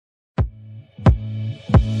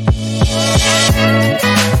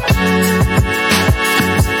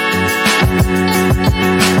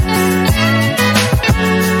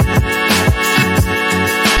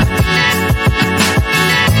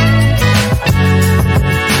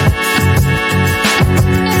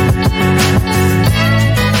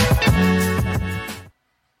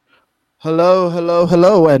Hello, hello,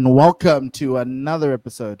 hello, and welcome to another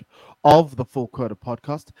episode of the Full Quota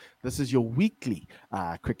Podcast. This is your weekly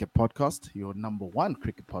cricket podcast, your number one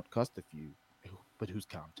cricket podcast. But who's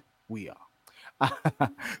counting? We are.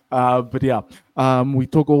 We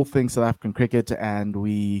talk all things South African cricket, and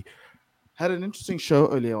we had an interesting show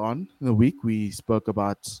earlier on in the week. We spoke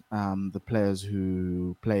about the players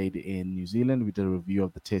who played in New Zealand. We did a review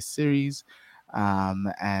of the Test series. I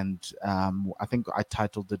think I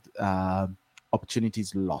titled it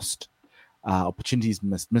Opportunities Lost. Opportunities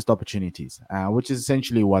missed opportunities, which is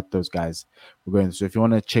essentially what those guys were going through. So if you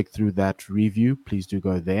want to check through that review, please do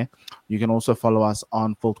go there. You can also follow us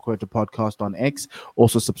on Full Quota Podcast on X.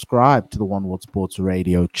 Also subscribe to the One World Sports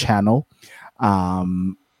Radio channel. We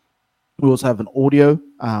also have an audio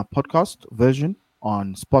podcast version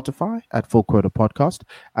on Spotify at Full Quota Podcast,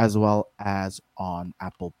 as well as on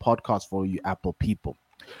Apple Podcasts for you Apple people.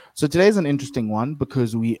 So today's an interesting one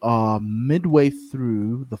because we are midway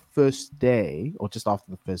through the first day, or just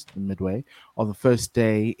after the first midway of the first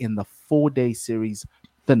day in the 4-day series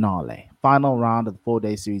finale. Final round of the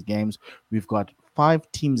 4-day series games. We've got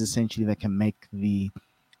 5 teams essentially that can make the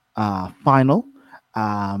final,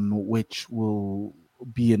 which will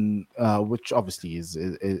be in which obviously is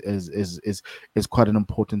quite an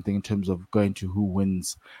important thing in terms of going to who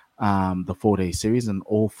wins the 4-day series, and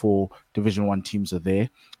all 4 Division 1 teams are there.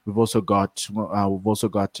 We've also got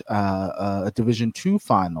a Division 2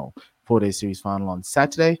 final, 4-day series final on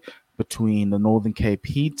Saturday between the Northern Cape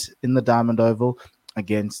Heat in the Diamond Oval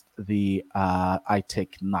against the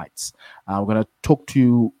Itec Knights. We're going to talk to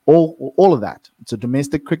you all of that. It's a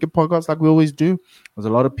domestic cricket podcast like we always do. There's a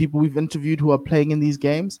lot of people we've interviewed who are playing in these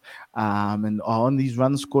games and are on these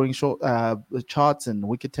run scoring charts and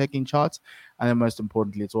wicket taking charts. And then most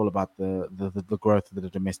importantly, it's all about the growth of the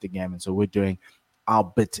domestic game. And so we're doing our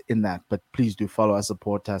bit in that. But please do follow us,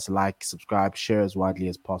 support us, like, subscribe, share as widely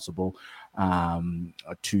as possible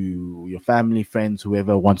to your family, friends,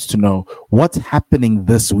 whoever wants to know what's happening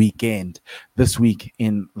this week in the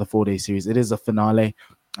 4-day series. It is a finale.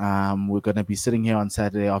 We're going to be sitting here on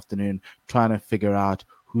Saturday afternoon trying to figure out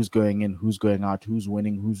who's going in, who's going out, who's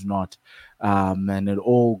winning, who's not. And it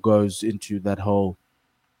all goes into that whole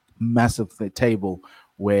massive table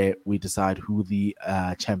where we decide who the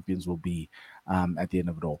champions will be at the end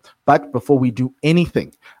of it all. But before we do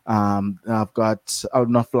anything, I'm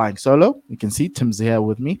not flying solo. You can see Tim's here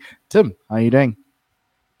with me. Tim, how are you doing?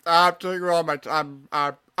 I'm doing well, mate. I'm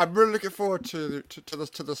really looking forward to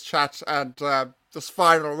this chat and this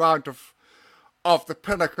final round of the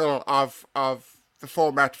pinnacle of the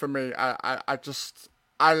format for me.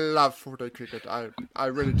 I love 4-day cricket. I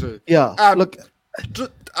really do. Yeah. Look,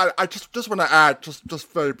 I just want to add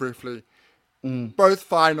just very briefly. Both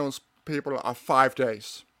finals people are 5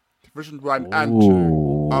 days. Division 1 and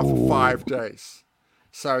 2 are for 5 days.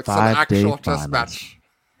 So it's an actual test match.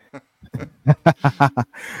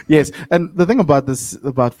 Yes, and the thing about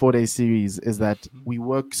 4-day series is that we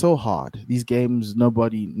work so hard. These games,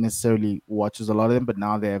 nobody necessarily watches a lot of them, but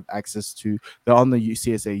now they have access to. They're on the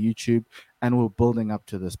CSA YouTube, and we're building up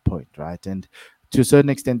to this point, right? And to a certain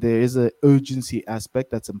extent, there is an urgency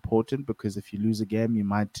aspect that's important, because if you lose a game, you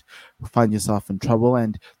might find yourself in trouble.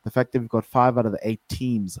 And the fact that we've got 5 out of the 8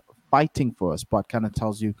 teams fighting for a spot kind of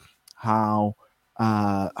tells you how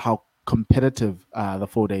competitive the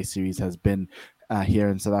 4-day series has been here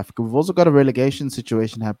in South Africa. We've also got a relegation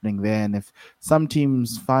situation happening there, and if some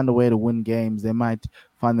teams find a way to win games, they might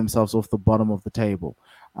find themselves off the bottom of the table.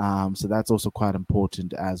 So that's also quite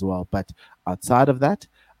important as well. But outside of that,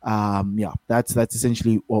 that's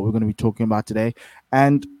essentially what we're going to be talking about today.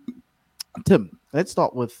 And Tim, let's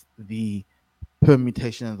start with the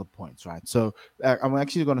permutation of the points, right? So I'm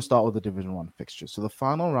actually going to start with the Division 1 fixtures. So the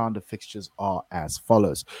final round of fixtures are as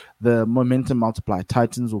follows. The Momentum Multiply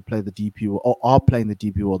Titans will play the DP or are playing the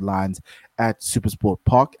DP World Lions at Supersport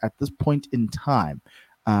Park. At this point in time,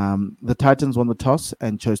 the Titans won the toss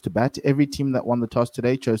and chose to bat. Every team that won the toss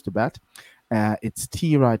today chose to bat. It's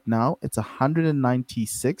T right now. It's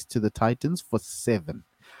 196 to the Titans for 7.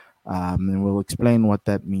 And we'll explain what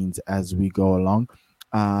that means as we go along.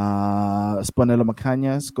 Spanelo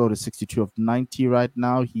Makanya scored a 62 of 90 right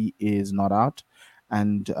now. He is not out.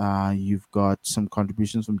 And you've got some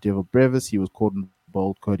contributions from Devo Brevis. He was caught in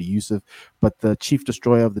bowled Cody Yusuf, but the chief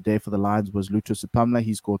destroyer of the day for the Lions was Luto Supamla.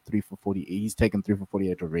 He scored 3 for 40. He's taken 3 for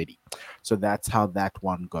 48 already. So that's how that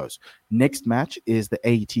one goes. Next match is the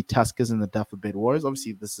AET Tuskers and the Duffer Bed Warriors.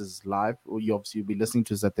 Obviously, this is live. You'll be listening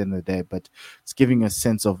to us at the end of the day, but it's giving a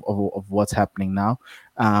sense of what's happening now.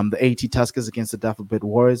 The AET Tuskers against the Duffer Bed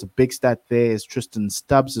Warriors. A big stat there is Tristan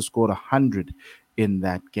Stubbs, who scored 100 in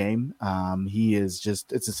that game. He is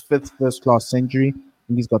just, it's his fifth first class century. I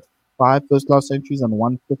think he's got five first class centuries and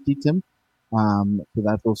 150, Tim. So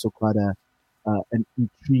that's also quite an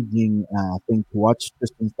intriguing thing to watch.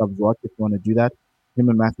 Tristan Stubbs watch if you want to do that. Him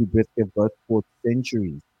and Matthew Britsky both fourth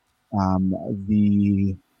centuries. Um,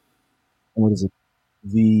 the what is it?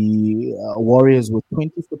 The Warriors were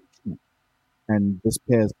 20 for 2, and this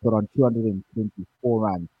pair has put on 224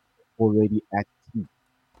 runs already at two,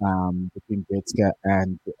 between Gretzky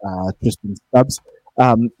and Tristan Stubbs.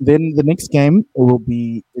 Then the next game will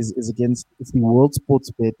be is against, it's the World Sports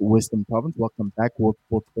Bet Western Province. Welcome back, World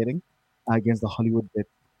Sports Betting, against the Hollywood Bet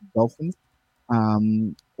Dolphins.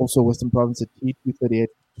 Also, Western Province at T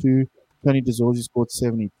 238-2. Tony DeZorzi scored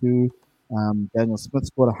 72. Daniel Smith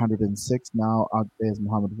scored 106. Now out there's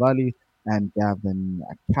Muhammad Vali and Gavin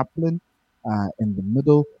Kaplan in the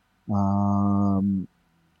middle. Um,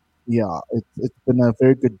 yeah, it's been a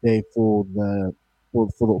very good day for the for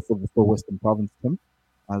Western Province, Tim,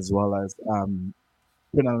 as well as Quinn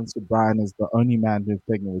Allen O'Brien is the only man who's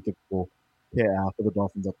taken a wicket for the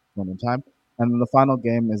Dolphins at this point in time. And then the final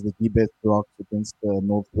game is the D-Bet Rocks against the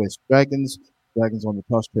Northwest Dragons. Dragons on the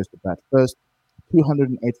toss, chose to bat first.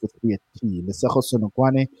 208 for 3 at T. Lesejo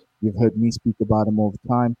Sonokwane, you've heard me speak about him all the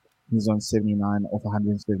time. He's on 79 off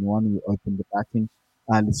 171. He opened the batting.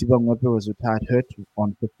 Lesiba Ngwepe was retired hurt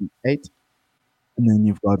on 58. And then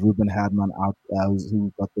you've got Ruben Hadman out,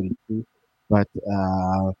 who got 32. But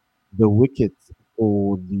the wickets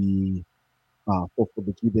for the for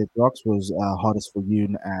the G-Bet Rocks was hardest for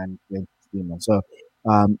Yoon and Glenn Steeman. So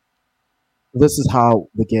um, this is how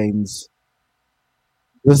the games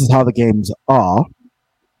are,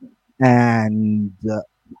 and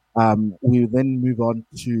we then move on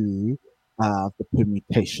to the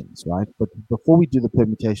permutations, right? But before we do the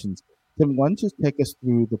permutations, Tim, why don't you take us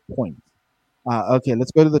through the points? Okay,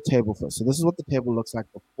 let's go to the table first. So this is what the table looks like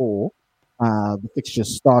before the fixture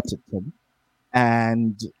started, Tim.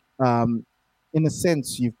 And um, in a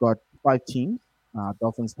sense, you've got five teams: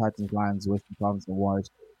 Dolphins, Titans, Lions, Western Province, and Warriors,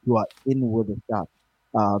 who are in with a shot.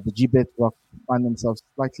 The G-Bet Rock find themselves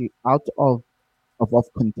slightly out of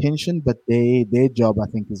contention, but their job, I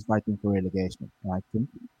think, is fighting for relegation, right, Tim?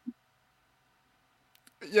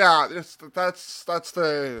 Yeah, that's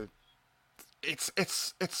the it's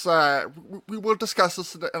we will discuss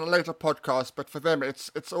this in a later podcast, but for them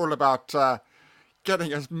it's all about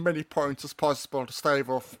getting as many points as possible to stave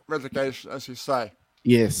off relegation, as you say.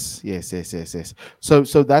 Yes. So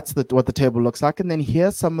that's what the table looks like, and then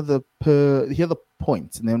here's some of here are the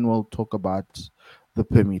points, and then we'll talk about the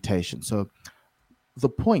permutation. So the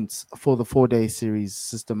points for the 4-day series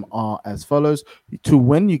system are as follows: to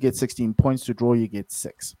win, you get 16 points; to draw, you get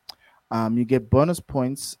 6. You get bonus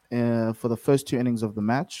points for the first two innings of the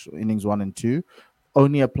match, innings 1 and 2,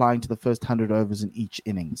 only applying to the first 100 overs in each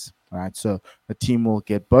innings. Right, so a team will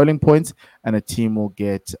get bowling points and a team will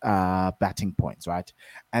get batting points. Right,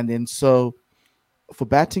 and then so for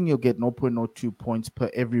batting, you'll get 0.02 points per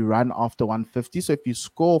every run after 150. So if you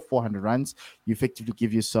score 400 runs, you effectively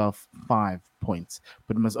give yourself 5 points,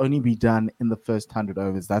 but it must only be done in the first 100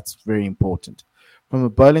 overs. That's very important. From a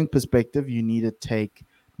bowling perspective, you need to take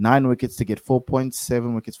 9 wickets to get 4 points,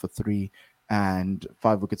 7 wickets for 3, and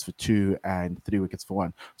 5 wickets for 2, and 3 wickets for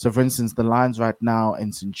 1. So, for instance, the Lions right now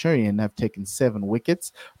in Centurion have taken 7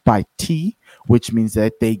 wickets by T, which means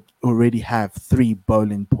that they already have 3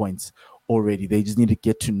 bowling points already. They just need to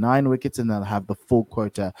get to 9 wickets and they'll have the full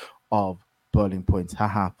quota of bowling points.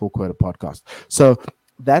 Haha, full quota podcast. So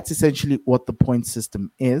that's essentially what the point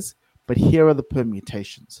system is. But here are the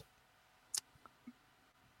permutations.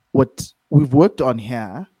 What we've worked on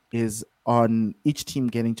here is on each team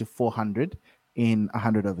getting to 400 in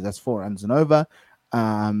 100 overs. That's 4 runs and over,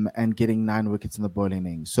 and getting 9 wickets in the bowling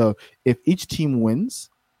innings. So if each team wins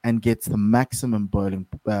and gets the maximum bowling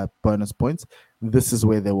bonus points, this is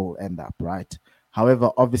where they will end up, right? However,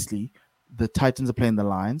 obviously, the Titans are playing the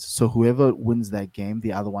Lions, so whoever wins that game,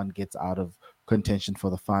 the other one gets out of contention for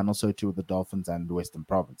the final. So too with the Dolphins and the Western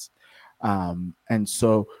Province, and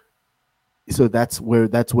so that's where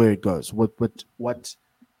it goes. What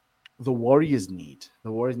the Warriors need?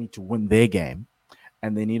 The Warriors need to win their game,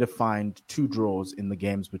 and they need to find 2 draws in the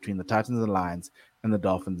games between the Titans and the Lions and the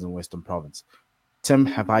Dolphins and Western Province. Tim,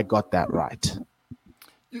 have I got that right?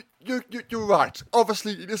 You're right.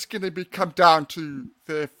 Obviously, it is going to come down to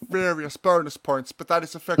the various bonus points, but that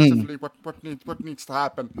is Mm, effectively what needs to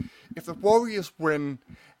happen. If the Warriors win,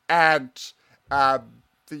 and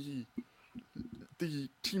the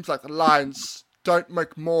teams like the Lions don't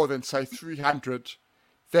make more than say 300,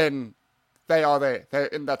 then they are there. They're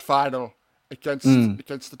in that final against mm,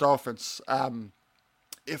 the Dolphins.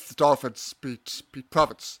 if the Dolphins beat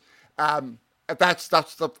Province. And that's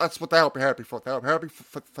what they'll be happy for. They'll be happy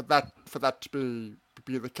for that to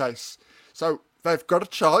be the case. So they've got a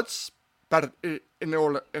chance, but in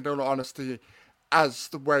all honesty, as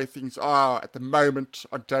the way things are at the moment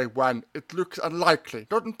on day one, it looks unlikely.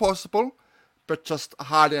 Not impossible, but just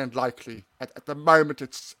highly unlikely. At the moment,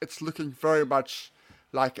 it's looking very much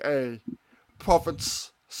like a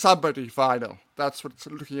province somebody final. That's what it's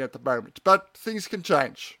looking at the moment. But things can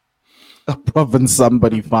change. A province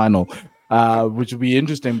somebody final, which will be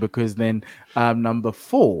interesting because then number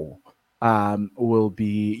four will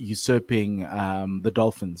be usurping the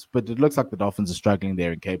Dolphins. But it looks like the Dolphins are struggling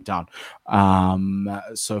there in Cape Town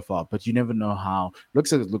so far. But you never know how.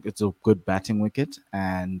 Looks like it's a good batting wicket,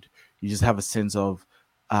 and you just have a sense of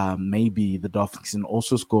maybe the Dolphins can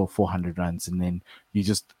also score 400 runs, and then you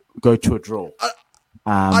just go to a draw.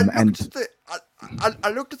 I And looked at the I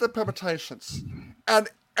looked at the permutations, and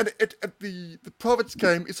the province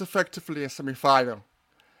game is effectively a semi-final.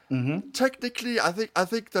 Technically, I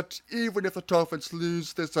think that even if the Dolphins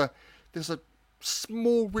lose, there's a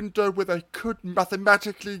small window where they could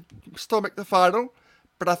mathematically still make the final,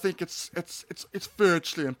 but I think it's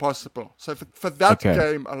virtually impossible. So for that okay.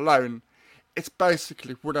 game alone, it's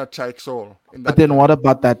basically winner takes all in But that then game. what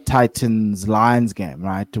about that Titans Lions game,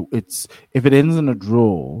 right? It's if it ends in a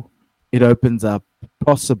draw, it opens up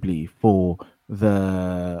possibly for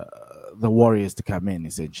the Warriors to come in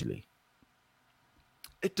essentially.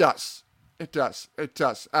 It does. It does. It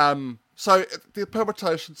does. So the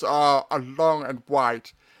permutations are long and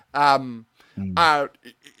wide. Um, Mm.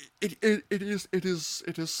 it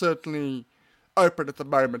is certainly open at the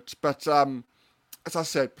moment, but as I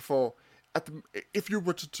said before, if you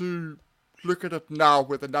were to look at it now,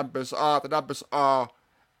 where the numbers are,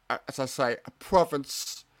 as I say, a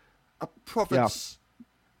Yeah. province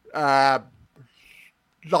uh,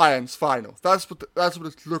 Lions final. That's what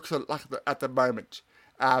it looks like at the moment.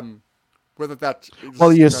 Um, whether that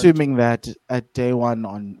Well, is you're going to assuming that at day one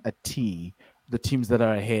on a T, the teams that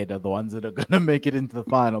are ahead are the ones that are going to make it into the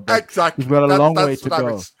final, but we've exactly got a that's long way that's to what I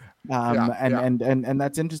go. was. Yeah, yeah. And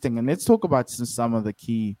that's interesting. And let's talk about some of the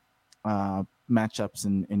key matchups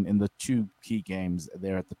in the two key games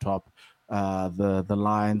there at the top, the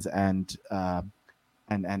Lions and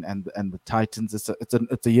the Titans. It's a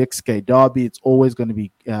YXK derby. It's always going to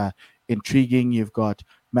be intriguing. You've got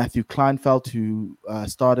Matthew Kleinfeld who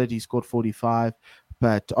started. He scored 45,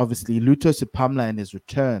 but obviously Luto Sipamla in his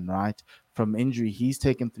return, right, from injury, he's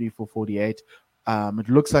taken 3 for 48. It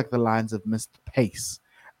looks like the Lions have missed pace,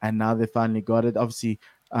 and now they finally got it. Obviously,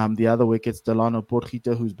 the other wickets, Delano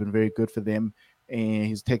Porchita, who's been very good for them. And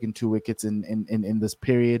he's taken 2 wickets in this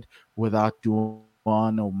period without Duan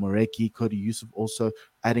or Moreki. Cody Yusuf also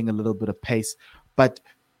adding a little bit of pace. But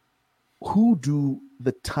who do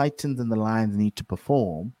the Titans and the Lions need to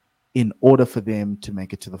perform in order for them to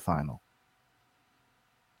make it to the final?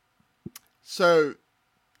 So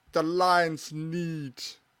the Lions need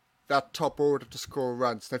that top order to score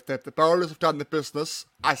runs. The bowlers have done the business.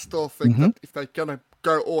 I still think Mm-hmm. that if they're gonna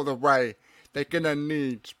go all the way, they're gonna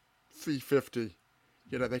need 350.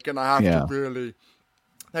 They're gonna have to Yeah. really.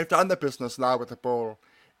 They've done the business now with the ball,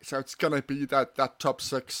 so it's gonna be that top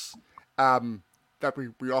six that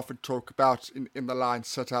we often talk about in the line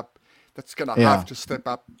setup. That's gonna have Yeah. to step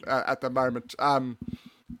up at the moment. And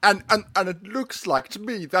it looks like to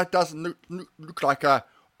me that doesn't look like a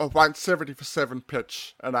 170 for 7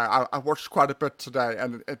 pitch. And I watched quite a bit today,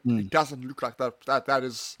 and it Mm. doesn't look like that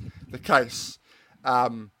is the case.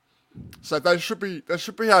 Um, so they should be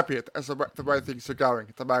happy as the way things are going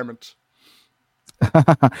at the moment.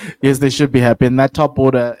 Yes, they should be happy. And that top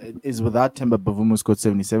order is without Timber Bavumu scored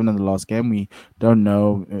 77 in the last game. We don't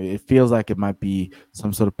know. It feels like it might be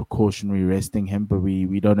some sort of precautionary resting him, but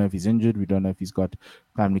we don't know if he's injured. We don't know if he's got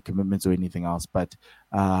family commitments or anything else. But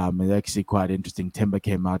it's actually quite interesting. Timber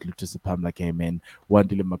came out, Lutus Pamla came in,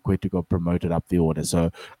 Wandile Makwetu got promoted up the order.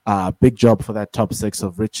 So big job for that top six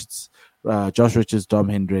of Richards, Josh Richards, Dom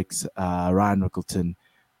Hendricks, Ryan Rickleton.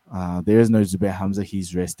 There is no Zubair Hamza.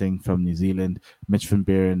 He's resting from New Zealand. Mitch Van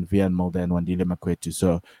Buren, Vian Mulder, and Wandile Makwetu.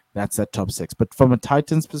 So that's that top six. But from a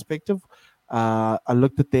Titans perspective, I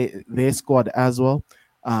looked at their squad as well.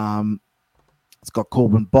 Um, it's got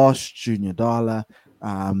Corbin Bosch, Junior Dala,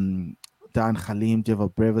 Dan Khalim,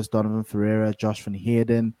 Deval Brevis, Donovan Ferreira, Josh Van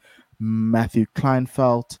Heerden, Matthew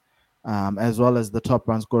Kleinfeld, as well as the top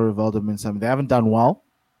run scorer, Valdo Minsam. They haven't done well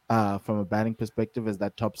from a batting perspective as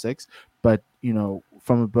that top six, but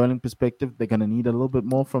from a bowling perspective, they're going to need a little bit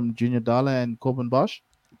more from Junior Dala and Corbin Bosch.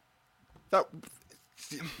 That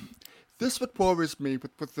this what worries me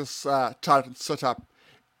with this Titan setup.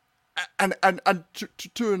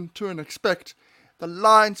 to an expect, the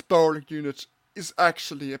Lions bowling unit is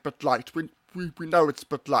actually a bit light. We know it's a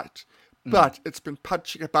bit light, Mm. but it's been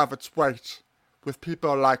punching above its weight with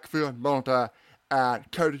people like Viren Mulder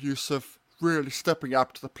and Cody Yusuf really stepping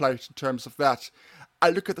up to the plate in terms of that. I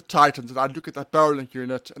look at the Titans and I look at that bowling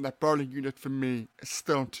unit, and that bowling unit for me is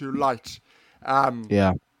still too light. Um,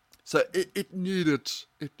 Yeah. so it needed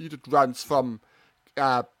runs from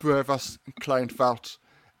Brevis and Kleinfeld.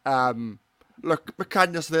 Um, Look,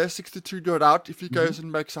 McCanya's there, 62 not out. If he Hmm. goes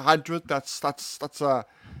and makes 100, that's a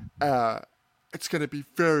it's going to be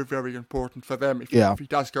very very important for them Yeah. if he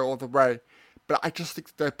does go all the way. But I just think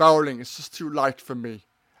that their bowling is just too light for me.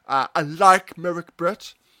 I like Merrick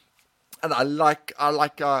Brett and I like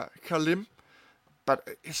Kalim, but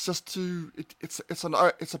it's just too. It's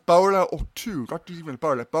a bowler or two, not even a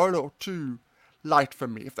bowler or two, light for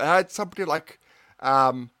me. If they had somebody like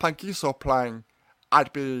Pankiso playing,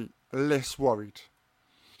 I'd be less worried.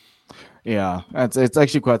 Yeah, it's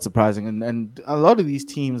actually quite surprising, and a lot of these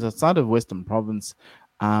teams outside of Western Province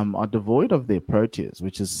are devoid of their proteas,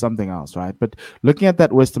 which is something else, right? But looking at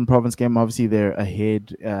that Western Province game, obviously they're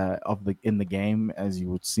ahead of the in the game, as you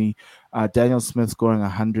would see. Daniel Smith scoring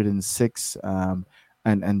 106, and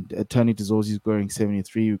Tony Dezorzi scoring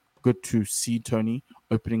 73. Good to see Tony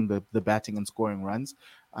opening the batting and scoring runs.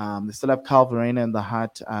 They still have Cal Verena in the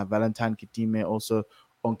hut, Valentine Kitime also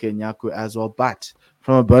Onke Nyaku as well, but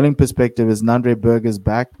from a bowling perspective, is Nandre Berger's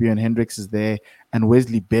back, Bjorn Hendricks is there, and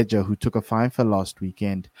Wesley Bedger, who took a fine for last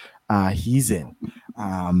weekend, he's in.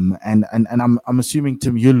 And I'm assuming,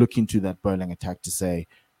 Tim, you're looking to that bowling attack to say,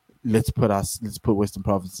 let's put Western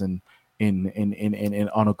Province in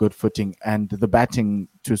on a good footing, and the batting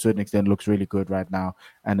to a certain extent looks really good right now,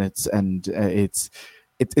 and it's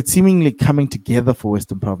seemingly coming together for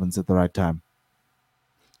Western Province at the right time.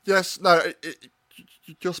 Yes, no,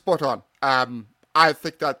 you're spot on. I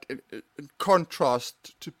think that in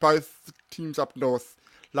contrast to both the teams up north,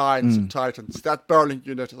 Lions and Mm, Titans, that bowling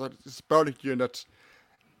unit is a bowling unit,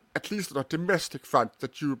 at least on a domestic front,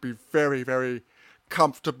 that you would be very, very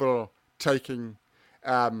comfortable taking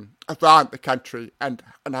around the country, and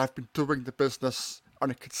I've been doing the business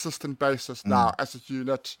on a consistent basis now mm, as a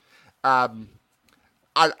unit. Um,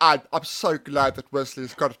 I'm so glad that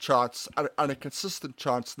Wesley's got a chance and a consistent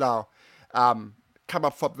chance now. Um, Come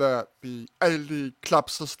up from the A League club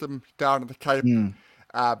system down in the Cape, mm.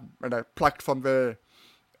 plucked from there.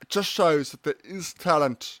 It just shows that there is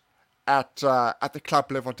talent at the club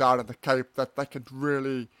level down in the Cape that they can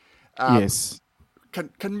really um, Yes.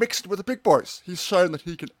 can mix it with the big boys. He's shown that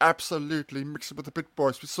he can absolutely mix it with the big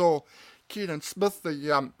boys. We saw Keenan Smith,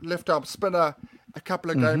 the left arm spinner, a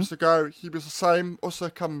couple of Mm-hmm. games ago. He was the same, also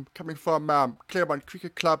coming from Claremont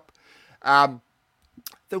Cricket Club. Um,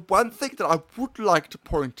 the one thing that I would like to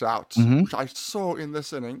point out, Mm-hmm. which I saw in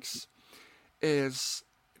this innings, is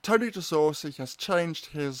Tony DeSorsi has changed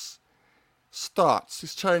his starts.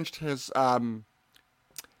 He's changed his the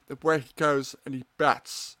way he goes and he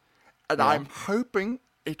bats. And Yeah. I'm hoping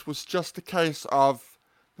it was just a case of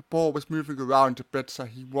the ball was moving around a bit, so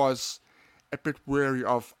he was a bit wary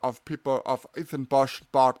of people, of Ethan Bosch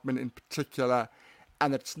and Bartman in particular,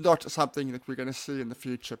 and it's not something that we're going to see in the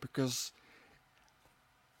future because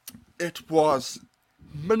it was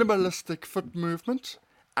minimalistic foot movement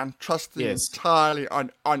and trusting Yes. entirely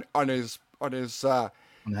On on his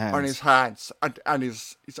hands. hands and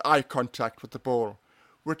his eye contact with the ball,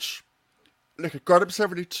 which look it got him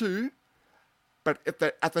 72, but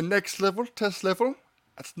at the next level, test level,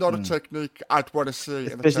 it's not a Mm. technique I'd want to see in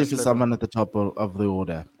the Especially test for level. someone at the top of the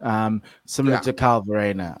order. Similar Yeah. to Cal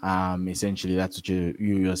Verena. Essentially, that's what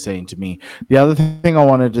you're saying to me. The other thing I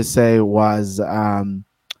wanted to say was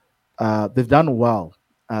they've done well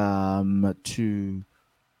to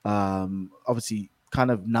obviously kind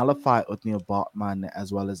of nullify Othniel Bartman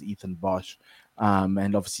as well as Ethan Bosch.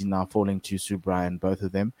 And obviously now falling to Sue Bryan, both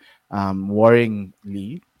of them.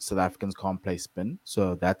 Worryingly, South Africans can't play spin,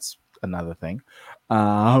 so that's another thing.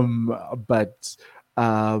 Um, but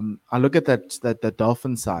I look at that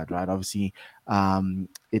Dolphin side, right? Obviously,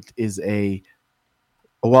 it is a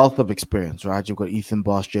wealth of experience, right? You've got Ethan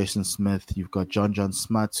Bosch, Jason Smith, you've got John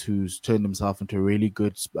Smuts, who's turned himself into a really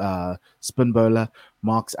good spin bowler,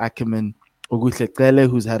 Marks Ackerman, Ogutle Kele,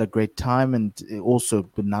 who's had a great time and also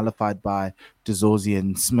been nullified by Dezorzi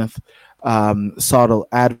and Smith. Sardal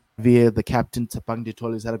Advir, the captain, Tapang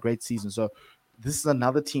Ditoli, has had a great season. So this is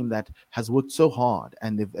another team that has worked so hard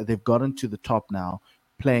and they've gotten to the top now,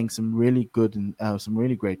 playing some really good and some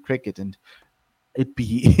really great cricket. And it'd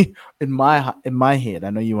be in my head. I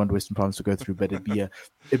know you want Western Province to go through, but it'd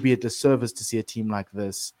be a disservice to see a team like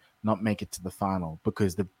this not make it to the final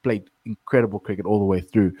because they played incredible cricket all the way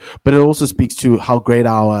through. But it also speaks to how great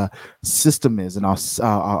our system is and our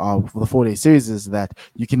the 4-day series is that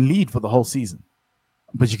you can lead for the whole season,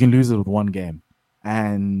 but you can lose it with one game.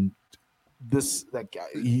 And this, like,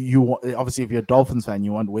 you obviously, if you're a Dolphins fan,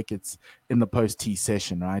 you want wickets in the post T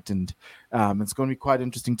session, right? And it's going to be quite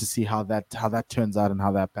interesting to see how that turns out and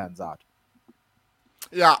how that pans out.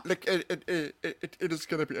 Yeah, like it is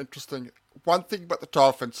going to be interesting. One thing about the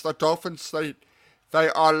Dolphins, they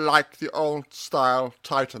are like the old style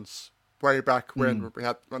Titans way back when we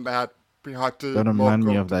had Don't to remind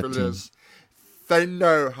me Morecambe, of de that team. Villiers. They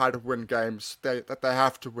know how to win games. That they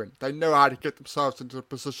have to win. They know how to get themselves into a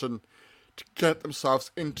position to get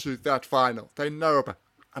themselves into that final. They know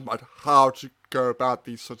about how to go about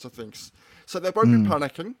these sorts of things. So they won't be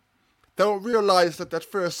panicking. They'll realise that that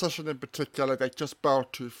first session in particular, they just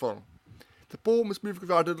bowled too full. The ball was moving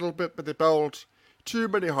around a little bit, but they bowled too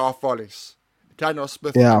many half volleys. Daniel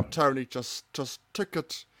Smith Yeah, and Tony just took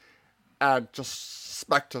it and just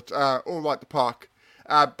smacked it all right the park.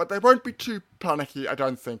 But they won't be too panicky, I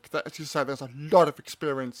don't think. As you say, there's a lot of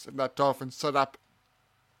experience in that Dolphins setup,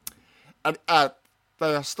 and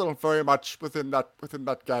they are still very much within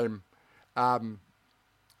that game. Um,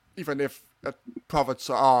 Even if Province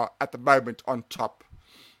are at the moment on top.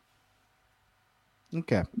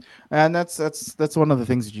 okay, and that's one of the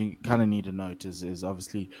things that you kind of need to note is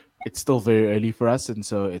obviously it's still very early for us, and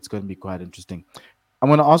so it's going to be quite interesting. I'm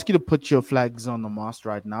going to ask you to put your flags on the mast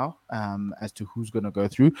right now, as to who's going to go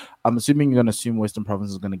through. I'm assuming you're going to assume Western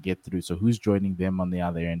Province is going to get through. So who's joining them on the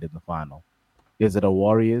other end in the final? Is it a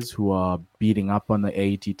Warriors who are beating up on the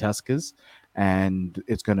AET Tuskers, and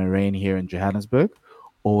it's going to rain here in Johannesburg,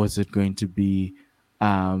 or is it going to be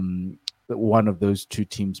one of those two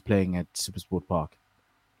teams playing at Supersport Park?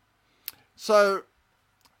 So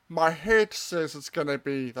my head says it's going to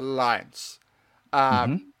be the Lions,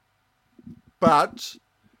 Mm-hmm. but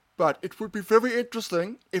it would be very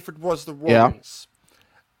interesting if it was the Yeah. Warriors.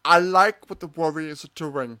 I like what the Warriors are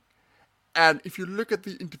doing, and if you look at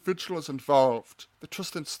the individuals involved, the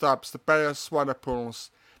Tristan Stubbs, the Bayer Swanepoels,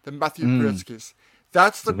 the Matthew Mm. Britskis,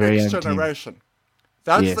 that's It's the a very next young team. generation.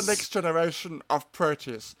 That's the Yes. next generation of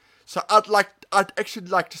Proteas. So I'd actually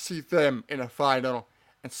like to see them in a final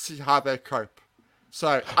and see how they cope.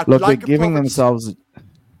 So I'd Look, they're like a giving province, themselves.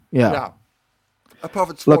 Yeah. yeah, a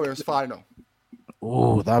province Look. Warriors final.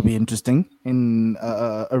 Oh, that'd be interesting in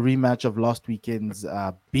a rematch of last weekend's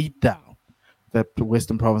beatdown that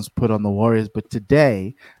Western Province put on the Warriors. But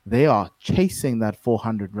today they are chasing that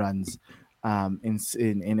 400 runs in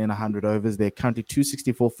 100 overs. They're currently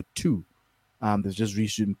 264 for two. They've just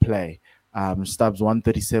resumed play. Stubbs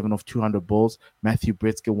 137 off 200 balls. Matthew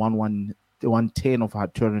Britske 110 off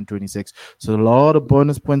 226. So a lot of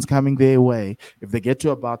bonus points coming their way. If they get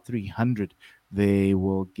to about 300, they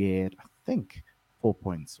will get, I think, 4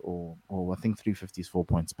 points, or I think 350 is 4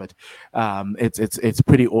 points. But it's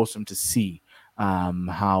pretty awesome to see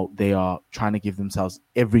how they are trying to give themselves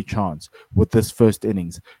every chance with this first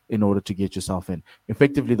innings in order to get yourself in.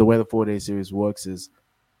 Effectively, the way the 4-day series works is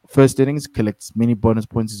first innings, collect as many bonus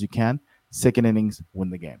points as you can. Second innings, win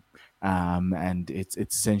the game. And it's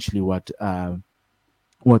essentially what the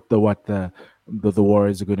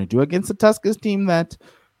Warriors are going to do against the Tuskers team that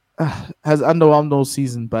has underwhelmed all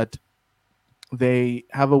season, but they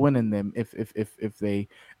have a win in them if they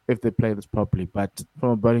play this properly. But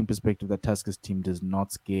from a bowling perspective, the Tuskers team does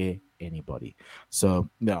not scare anybody. So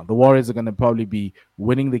yeah, the Warriors are going to probably be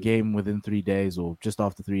winning the game within 3 days or just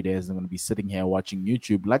after 3 days. They're going to be sitting here watching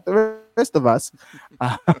YouTube like the rest of us,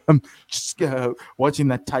 just watching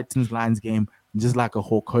that Titans Lions game, just like a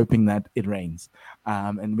hawk, hoping that it rains.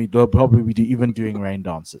 And we'll probably be even doing rain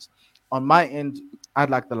dances. On my end, I'd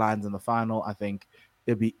like the Lions in the final. I think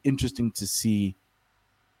it'll be interesting to see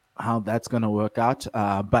how that's going to work out.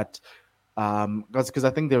 But because I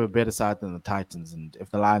think they're a better side than the Titans, and if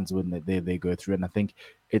the Lions win, they go through. And I think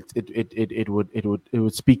it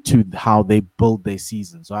would speak to how they build their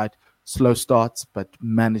seasons, right? Slow starts, but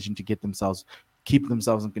managing to keep themselves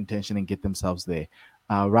in contention and get themselves there.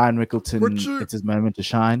 Ryan Would Rickleton, you it's his moment to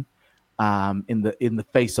shine. In the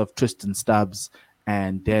face of Tristan Stubbs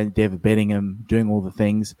and David Bedingham doing all the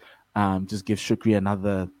things, just give Shukri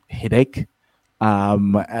another headache,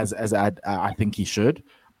 as I think he should,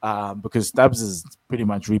 because Stubbs is pretty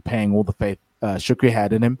much repaying all the faith Shukri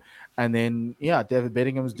had in him, and then yeah, David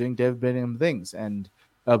Bedingham is doing David Bedingham things, and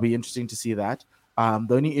it'll be interesting to see that.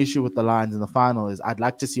 The only issue with the Lions in the final is I'd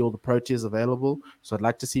like to see all the Proteas available. So I'd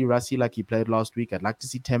like to see Rassi like he played last week. I'd like to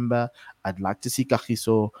see Temba. I'd like to see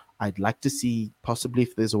Kagiso. I'd like to see possibly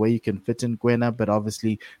if there's a way you can fit in Gwena, but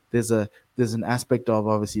obviously there's an aspect of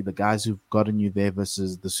obviously the guys who've gotten you there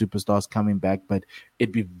versus the superstars coming back. But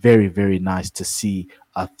it'd be very, very nice to see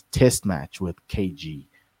a test match with KG,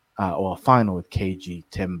 or a final with KG,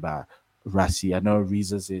 Temba, Rassi. I know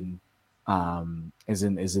Riza's is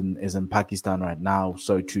in Pakistan right now.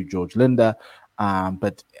 So too George Linda.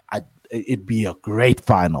 But it'd be a great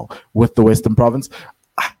final with the Western Province.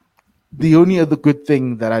 The only other good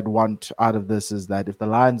thing that I'd want out of this is that if the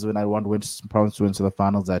Lions win, I want Western Province to win to the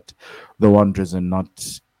finals at the Wanderers and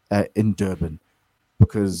not in Durban,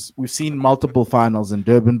 because we've seen multiple finals in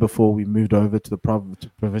Durban before we moved over to the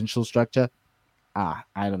provincial structure. I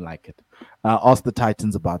don't like it. Ask the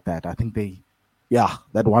Titans about that. I think that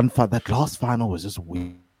last final was just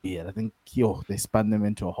weird. I think they spun them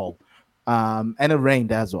into a hole. And it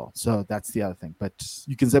rained as well. So that's the other thing. But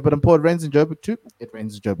you can say, but Mpho, it rains in Joburg too. It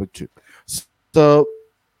rains in Joburg too. So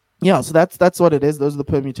yeah, so that's what it is. Those are the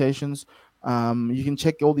permutations. You can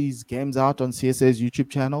check all these games out on CSA's YouTube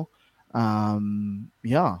channel.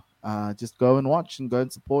 Just go and watch and go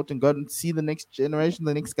and support and go and see the next generation,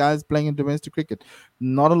 the next guys playing in domestic cricket.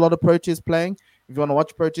 Not a lot of Proteas playing. If you want to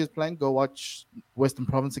watch Proteas playing, go watch Western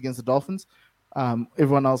Province against the Dolphins.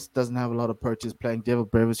 Everyone else doesn't have a lot of Proteas playing. Devil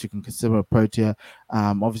Brevis, you can consider a Protea.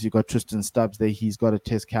 Obviously, you've got Tristan Stubbs there. He's got a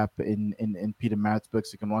test cap in Peter Maritzburg,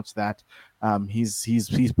 so you can watch that.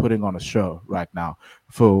 He's putting on a show right now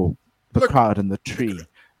for the crowd in the tree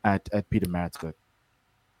at Peter Maritzburg.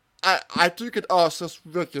 I do get asked this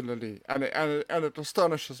regularly, and it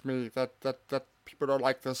astonishes me that people don't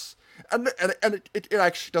like this, and it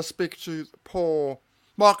actually does speak to poor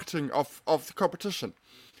marketing of the competition.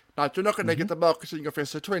 Now, you're not going to get the marketing of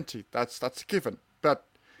SO20, that's a given, but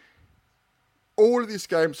all of these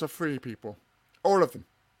games are free, people. All of them.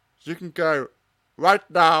 So you can go right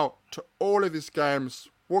now to all of these games,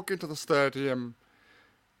 walk into the stadium,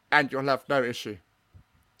 and you'll have no issue.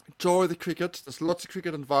 Enjoy the cricket. There's lots of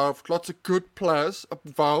cricket involved, lots of good players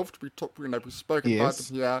involved. We've spoken about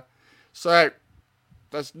them here. So,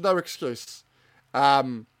 there's no excuse.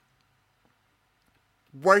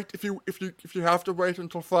 Wait if you have to wait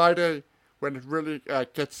until Friday when it really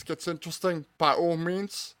gets interesting. By all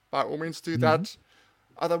means do that.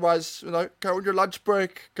 Otherwise, go on your lunch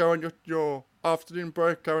break, go on your afternoon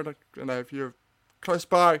break, go on if you're close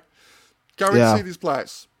by, go and see these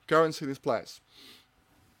players.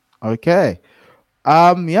 Okay.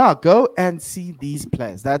 Go and see these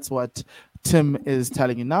players. That's what Tim is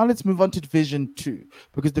telling you. Now let's move on to Division 2,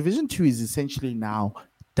 because Division 2 is essentially now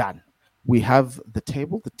done. We have the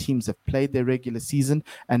table. The teams have played their regular season,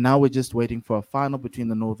 and now we're just waiting for a final between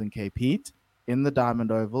the Northern Cape Heat in the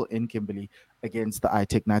Diamond Oval in Kimberley against the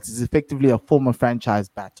Itec Knights. It's effectively a former franchise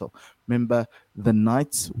battle. Remember, the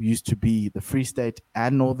Knights used to be the Free State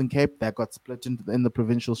and Northern Cape. That got split in the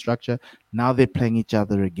provincial structure. Now they're playing each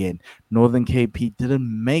other again. Northern Cape Heat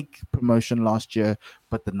didn't make promotion last year,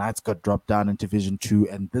 but the Knights got dropped down in Division 2,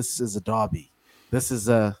 and this is a derby. This is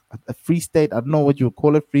a Free State. I don't know what you would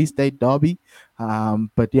call it, Free State derby,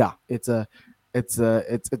 but yeah, it's a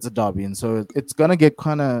derby, and so it's gonna get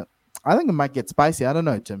kind of. I think it might get spicy. I don't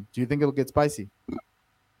know, Tim. Do you think it'll get spicy?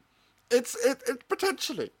 It's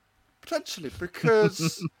potentially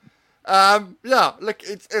because there's a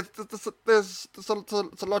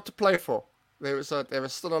lot to play for. There is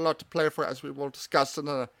still a lot to play for, as we will discuss in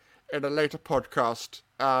a later podcast.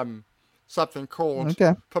 Something called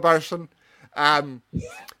promotion.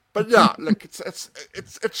 But yeah, look, it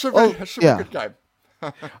should be a good game.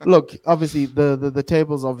 Look, obviously the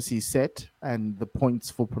table's obviously set, and the points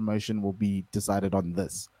for promotion will be decided on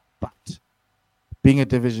this. But being a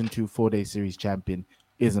Division 2 4-day series champion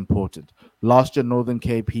is important. Last year, Northern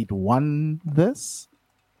Cape Heat won this,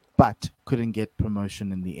 but couldn't get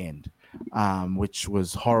promotion in the end, which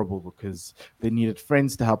was horrible because they needed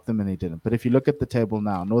friends to help them and they didn't. But if you look at the table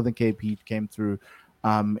now, Northern Cape Heat came through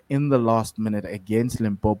in the last minute against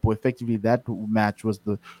Limpopo. Effectively, that match was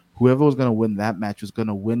whoever was going to win that match was going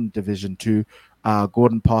to win Division 2.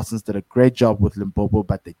 Gordon Parsons did a great job with Limpopo,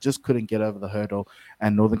 but they just couldn't get over the hurdle.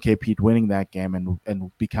 And Northern Cape Heat winning that game and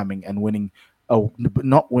winning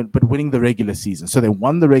winning the regular season. So they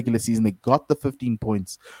won the regular season. They got the 15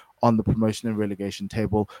 points on the promotion and relegation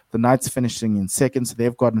table. The Knights finishing in second, so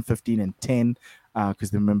they've gotten 15 and 10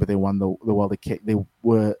 because remember they won the World. They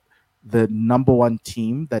were the number one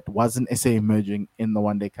team that wasn't SA emerging in the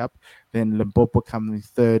One Day Cup. Then Limpopo coming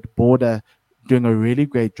third. Border doing a really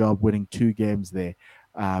great job winning 2 games there.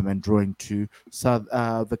 and drawing two. So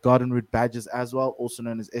the Garden Route Badgers as well, also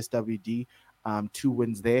known as SWD, 2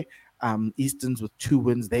 wins there. Easterns with 2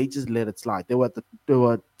 wins, they just let it slide. They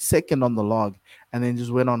were second on the log, and then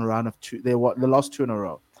just went on a round of two. They lost two in a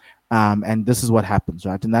row. And this is what happens,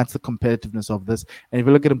 right? And that's the competitiveness of this. And if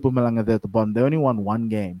you look at Mpumalanga there at the bottom, they only won one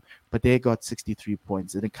game, but they got 63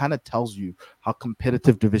 points. And it kind of tells you how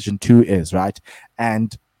competitive Division 2 is, right?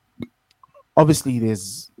 And obviously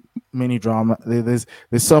there's many drama. There's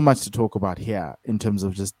so much to talk about here in terms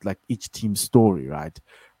of just like each team's story, right?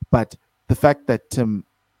 But the fact that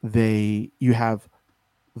you have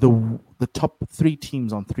the top 3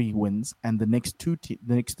 teams on 3 wins and the next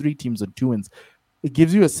 3 teams on 2 wins, it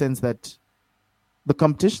gives you a sense that the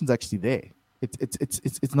competition's actually there.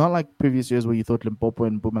 It's not like previous years where you thought Limpopo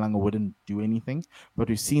and Mpumalanga wouldn't do anything, but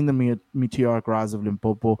we've seen the meteoric rise of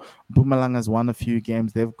Limpopo. Mpumalanga's won a few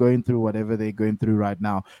games. They're going through whatever they're going through right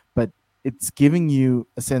now, but it's giving you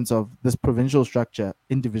a sense of this provincial structure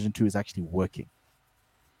in Division 2 is actually working.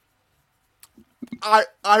 I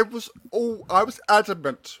was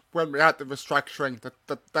adamant when we had the restructuring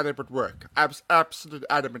that it would work. I was absolutely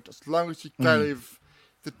adamant as long as you gave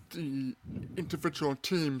the individual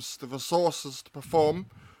teams the resources to perform,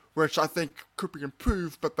 which I think could be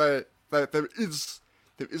improved, but there is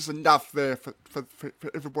enough there for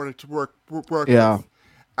everybody to work Yeah.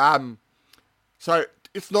 with. So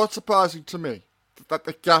it's not surprising to me that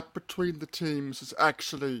the gap between the teams is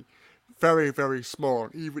actually very, very small.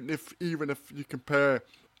 Even if you compare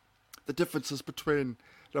the differences between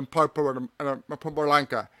Limpopo and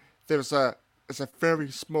Mpumalanga, there's a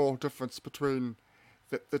very small difference between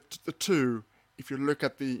the two if you look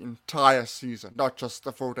at the entire season, not just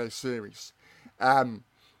the 4-day series. In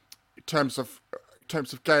terms of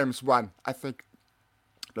games won, I think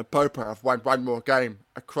Limpopo have won one more game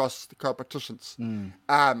across the competitions.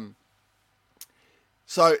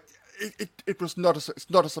 So it's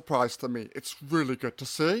not a surprise to me. It's really good to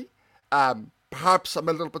see. Perhaps I'm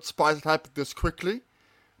a little bit surprised it happened this quickly,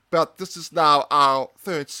 but this is now our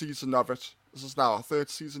 3rd season of it. This is now our 3rd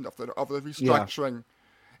season of the restructuring. Yeah.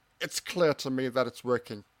 It's clear to me that it's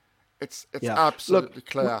working. It's absolutely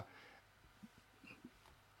clear.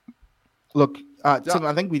 Look, Tim,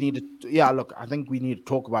 I think we need to. I think we need to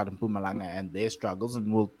talk about Mpumalanga and their struggles,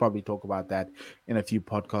 and we'll probably talk about that in a few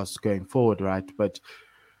podcasts going forward, right? But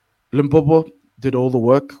Limpopo did all the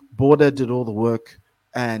work. Border did all the work.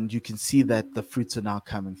 And you can see that the fruits are now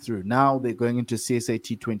coming through. Now they're going into CSA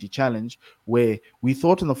T20 Challenge, where we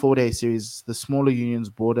thought in the 4-day series, the smaller unions,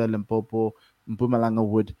 Border, Limpopo, Mpumalanga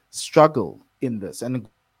would struggle in this. And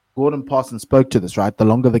Gordon Parsons spoke to this, right? The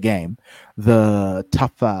longer the game, the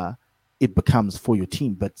tougher it becomes for your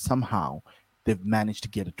team. But somehow they've managed to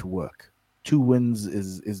get it to work. 2 wins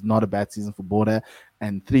is not a bad season for Border,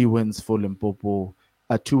 and 3 wins for Limpopo.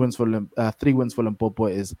 3 wins for Limpopo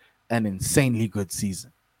is an insanely good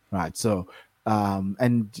season, right? So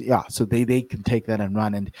so they can take that and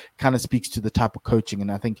run, and kind of speaks to the type of coaching.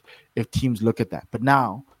 And I think if teams look at that, but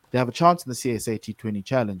now they have a chance in the CSA T20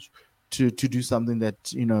 Challenge to do something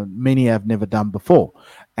that many have never done before,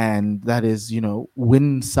 and that is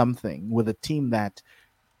win something with a team that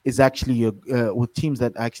is actually with teams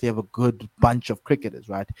that actually have a good bunch of cricketers,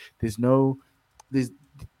 right?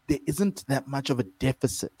 There isn't that much of a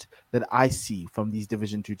deficit that I see from these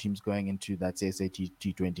Division 2 teams going into that CSA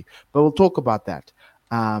T20. But we'll talk about that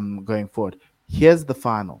going forward. Here's the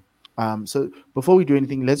final. So before we do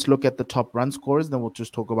anything, let's look at the top run scorers. Then we'll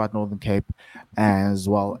just talk about Northern Cape as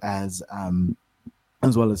well as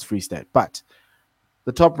Free State. But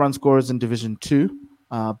the top run scorers in Division 2,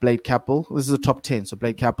 Blade Capel. This is the top 10. So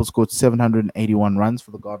Blade Capel scored 781 runs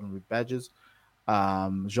for the Garden Route Badgers.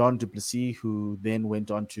 Jean Duplessis, who then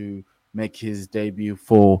went on to make his debut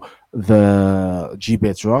for the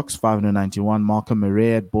GBets Rocks, 591. Malcolm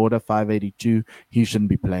Murray at Border, 582. He shouldn't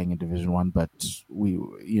be playing in Division 1, but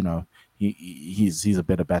he's a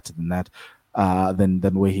better batter than that,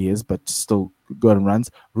 than where he is, but still good in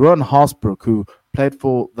runs. Rowan Halsbrook, who played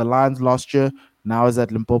for the Lions last year, now is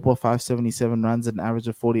at Limpopo, 577 runs, an average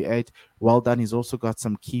of 48. Well done. He's also got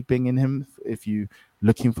some keeping in him if you're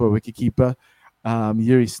looking for a wicketkeeper.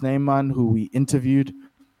 Yuri Sneyman, who we interviewed,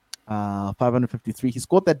 553. He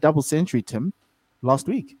scored that double century, Tim, last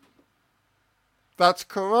week. That's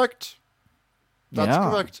correct. That's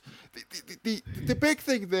correct. The big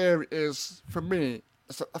thing there is, for me,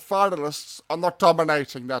 is that the finalists are not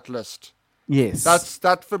dominating that list. Yes.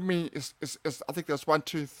 That for me is I think there's 1,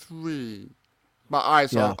 2, 3. My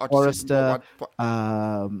eyes are Forrester,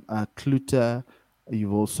 Kluter.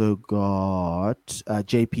 You've also got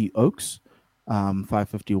JP Oakes,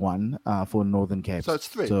 551 for Northern Cape. So it's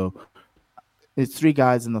 3. So It's three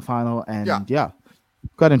guys in the final, Yeah, and yeah,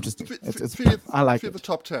 quite interesting. three, It's three, I like three of the it.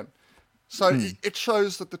 top 10. So it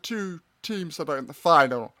shows that the two teams that are in the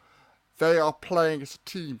final, they are playing as a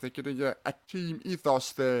team. They're getting a team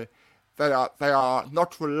ethos there. They are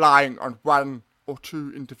not relying on one or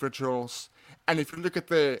two individuals. And if you look at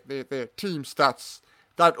their team stats,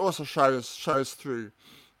 that also shows through.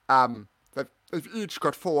 That they've each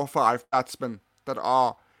got 4 or 5 batsmen that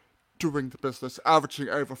are doing the business, averaging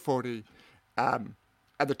over 40, and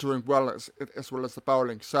they're doing well as well as the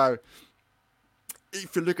bowling. So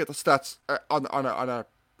if you look at the stats on a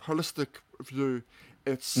holistic view,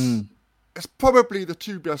 it's Mm. it's probably the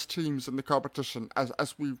two best teams in the competition.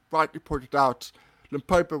 As we rightly pointed out,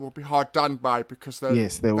 Limpopo will be hard done by because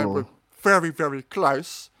Yes, they they were will. very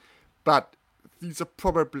close, but these are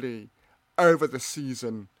probably over the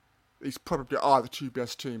season. These probably are the two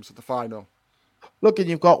best teams at the final. Look, and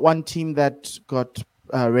you've got one team that got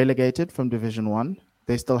relegated from Division One.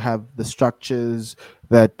 They still have the structures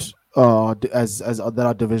that are as that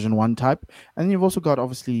are Division One type, and you've also got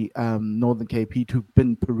obviously Northern KP who've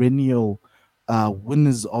been perennial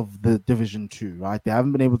winners of the Division Two. Right, they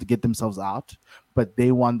haven't been able to get themselves out, but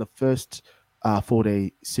they won the first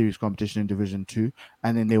 4-day series competition in Division Two,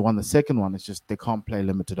 and then they won the second one. It's just they can't play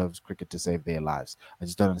limited overs cricket to save their lives. I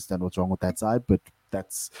just don't understand what's wrong with that side, but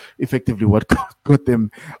that's effectively what got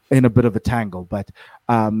them in a bit of a tangle. But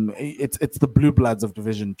it's the blue bloods of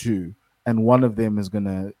Division Two, and one of them is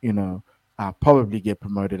gonna probably get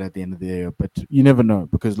promoted at the end of the year. But you never know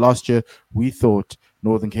because last year we thought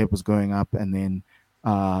Northern Cape was going up, and then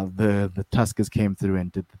the Tuskers came through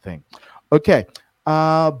and did the thing. Okay,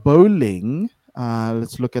 bowling.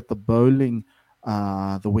 Let's look at the bowling.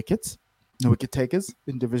 The wickets. The wicket takers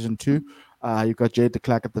in Division Two. You've got Jay de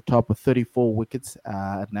Klerk at the top with 34 wickets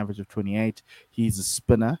at an average of 28. He's a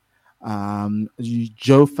spinner.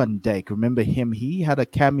 Joe van Dijk, remember him? He had a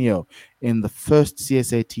cameo in the first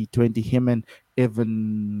CSA T20. Him and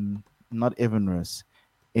not Evan Roos,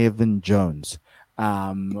 Evan Jones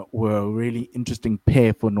were a really interesting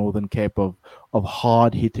pair for Northern Cape of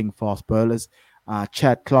hard hitting fast bowlers.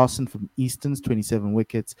 Chad Claassen from Easton's 27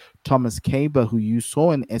 wickets. Thomas Kaber, who you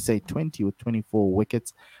saw in SA20 with 24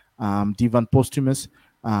 wickets. Divan Postumus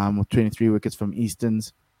with 23 wickets from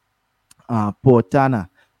Easton's. Portana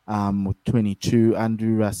with 22.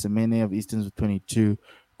 Andrew Rasamene of Easton's with 22.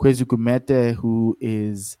 Kwezu Kumete, who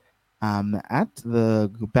is at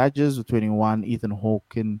the Badgers with 21. Ethan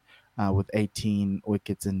Hawken with 18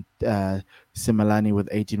 wickets, and Simalani with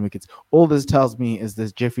 18 wickets. All this tells me is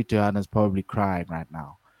this Jeffrey Tuhana is probably crying right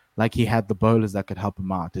now. Like he had the bowlers that could help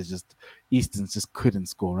him out. It's just Easton's just couldn't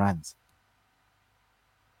score runs.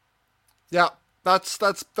 Yeah, that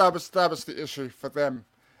was the issue for them.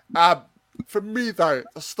 Um, for me though,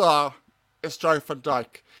 the star is Joe van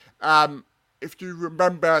Dijk. If you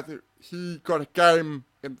remember, he got a game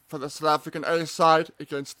for the South African A side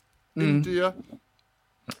against Mm. India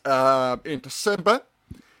in December.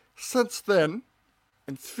 Since then,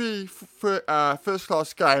 in three first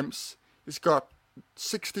class games, he's got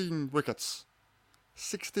 16 wickets.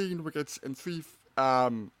 16 wickets in three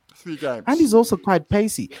And games. he's also quite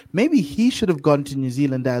pacey. Maybe he should have gone to New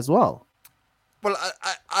Zealand as well. Well,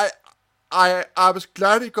 I was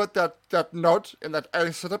glad he got that nod in that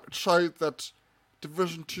A setup. It showed that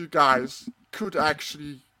Division Two guys could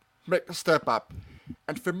actually make the step up.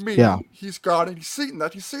 And for Yeah, me, he's gone and he's seen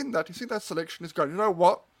that selection. He's gone, you know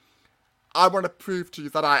what? I want to prove to you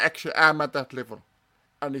that I actually am at that level.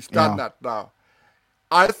 And he's done yeah, that now.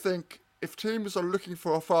 I think if teams are looking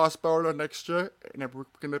for a fast bowler next year, there are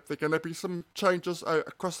going to be some changes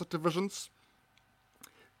across the divisions.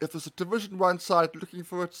 If there's a Division One side looking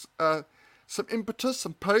for some impetus,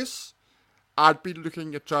 some pace, I'd be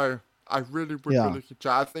looking at Joe. I really would be yeah. looking at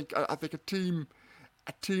Joe. I think a team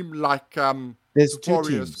like There's the two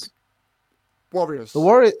Warriors, teams. The Warriors,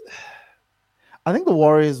 Warriors. I think the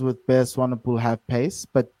Warriors with Bear Swanepoel have pace,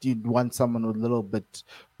 but you'd want someone with a little bit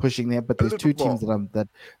pushing there. But a there's little two bit teams more.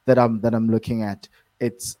 that I'm looking at.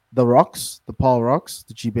 It's the Rocks, the Paul Rocks,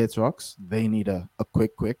 the GBets Rocks. They need a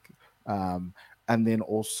quick. Um, and then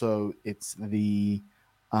also it's the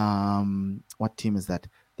what team is that?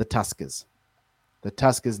 The Tuskers. The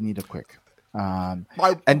Tuskers need a quick. Um,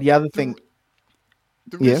 My and the other thing,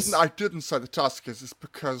 the, the reason yes. I didn't say the Tuskers is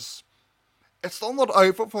because it's still not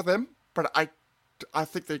over for them, but I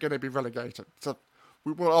think they're going to be relegated. So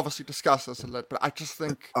we will obviously discuss this a little, but I just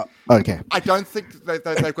think Okay. I don't think they've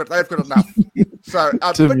got enough. So,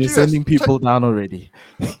 Tim, but you're yes, sending people down already.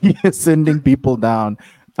 You're sending people down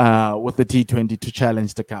with the T20 to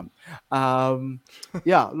challenge to come.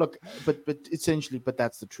 Yeah, look, but essentially, but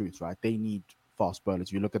that's the truth, right? They need fast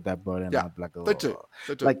bowlers. You look at that bowler and Yeah, I'm like, they do. oh.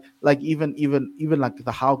 They do. Like even like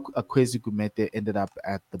the how Kwesi Kumete ended up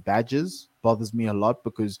at the Badgers bothers me a lot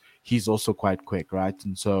because he's also quite quick, right?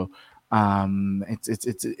 And so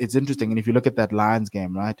it's interesting. And if you look at that Lions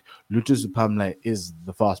game, right, Lutu Supamle is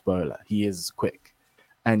the fast bowler. He is quick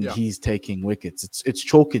and Yeah. he's taking wickets. It's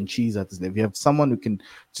chalk and cheese at this level. You have someone who can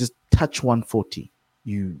just touch 140.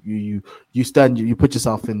 You stand, you put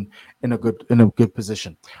yourself in a good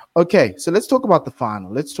position. Okay, so let's talk about the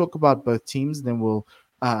final. Let's talk about both teams, then we'll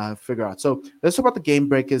figure out. So let's talk about the game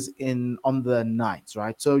breakers in on the nights,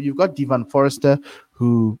 right? So you've got Devon Forrester,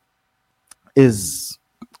 who is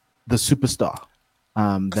the superstar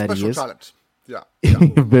A that he special is. talent. Yeah. Yeah.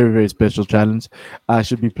 Very, very special challenge.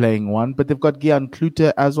 Should be playing one. But they've got Gian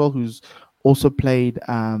Klute as well, who's also played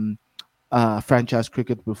franchise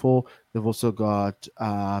cricket before. They've also got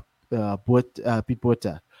Pete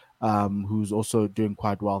Botha, who's also doing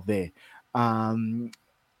quite well there.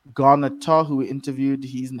 Garner Tar, who we interviewed,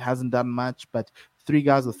 he hasn't done much, but three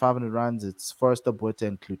guys with 500 runs. It's Forrester, Botha,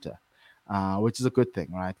 and Klute, which is a good thing,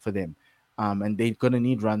 right, for them. And they're going to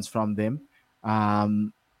need runs from them.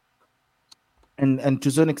 And to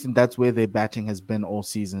a certain extent, that's where their batting has been all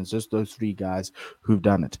season. It's just those three guys who've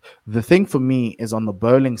done it. The thing for me is on the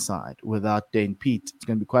bowling side, without Dane Pete, it's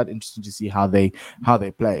going to be quite interesting to see how they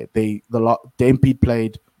play. Dane Pete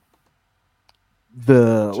played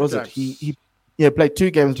the Two was it he games. yeah played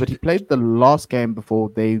two games, Two but he ga- played the last game before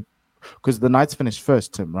they because the Knights finished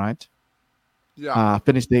first, Tim, right? Yeah.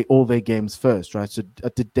 Finished all their games first, right? So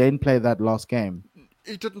did Dane play that last game?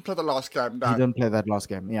 He didn't play the last game, He no. didn't play that last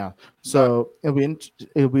game. Yeah. No. So it'll be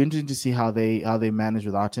interesting to see how they manage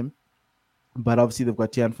without him. But obviously they've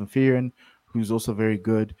got Tian van Vieren, who's also very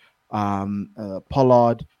good.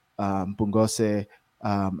 Pollard, Bungose,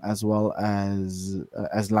 as well as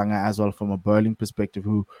Langa as well from a bowling perspective,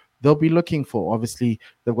 who they'll be looking for. Obviously,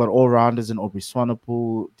 they've got all rounders in Aubrey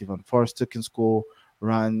Swanepoel, Devon Forrester can score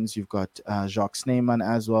runs. You've got Jacques Sneeman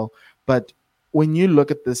as well. But when you look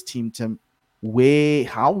at this team, Tim,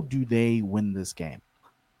 how do they win this game?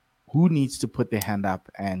 Who needs to put their hand up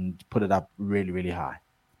and put it up really, really high?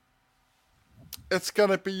 It's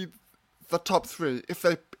gonna be the top three. If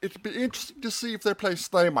they, it'd be interesting to see if they play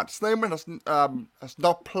Snowman. Snowman has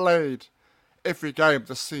not played every game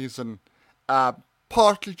this season, uh,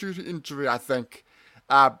 partly due to injury, I think.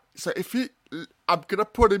 So if he, I'm gonna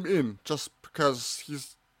put him in just because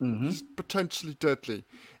he's potentially deadly.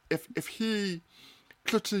 If he,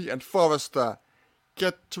 Clutty and Forrester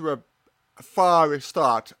get to a fiery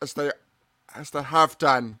start as they have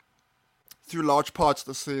done through large parts of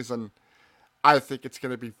the season, I think it's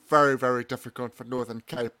going to be very, very difficult for Northern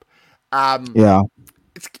Cape. Um, Yeah.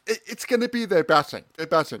 it's going to be their batting. Their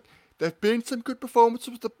batting. There've been some good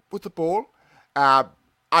performances with the ball.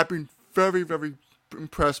 I've been very, very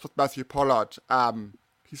impressed with Matthew Pollard.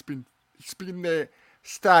 He's been their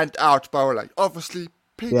standout bowler. Obviously,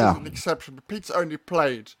 Pete is Yeah. an exception, but Pete's only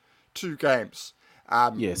played two games.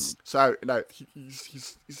 Yes. So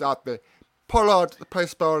he's out there. Pollard, the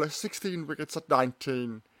pace bowler, 16 wickets at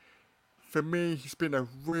 19. For me, he's been a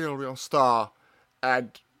real, real star,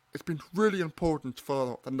 and it's been really important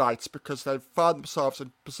for the Knights because they've found themselves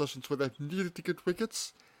in positions where they've needed to get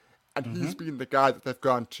wickets, and he's been the guy that they've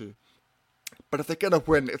gone to. But if they're going to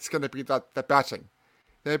win, it's going to be that their batting.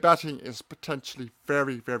 Their batting is potentially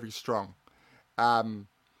very, very strong. Um,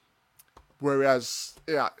 Whereas,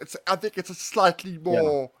 yeah, I think it's a slightly Yeah.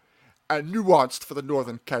 more nuanced for the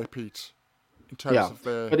Northern Cape Heat in terms Yeah. of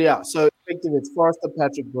their But yeah, so effectively it's Forrester,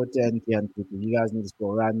 Patrick, Butcher, and Kian Tutu. You guys need to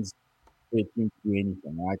score runs for your team to do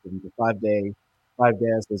anything, right? And the 5 days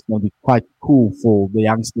is going to be quite cool for the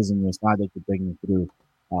youngsters in your side that you're bringing through.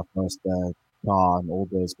 Forrester, Tar, and all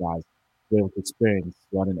those guys to be able to experience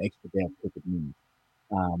what an extra day of cricket means.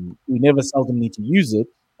 We never seldom need to use it,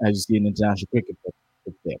 as you see in international cricket, but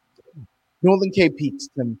it's there. Northern Cape Heat,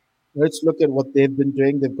 Tim. Let's look at what they've been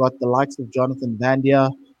doing. They've got the likes of Jonathan Vandia,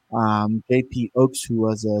 JP Oakes, who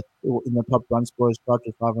was in the top run scorers chart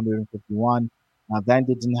with 551.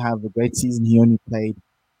 Vandia didn't have a great season. He only played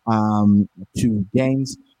two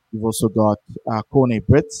games. You've also got Corne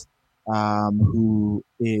Brits, who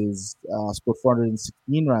is scored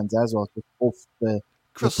 416 runs as well, just off the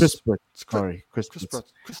Chris Chris. Britt, It's Chris. sorry, Chris Chris Brits. Brett.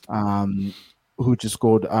 Chris. Um, who just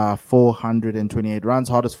scored 428 runs.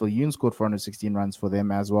 Hardest for Yoon scored 416 runs for them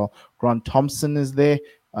as well. Grant Thompson is there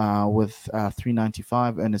with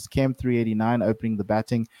 395. Ernest Kemp 389 opening the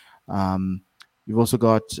batting. You've also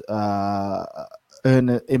got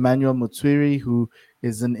Emmanuel Mutswiri, who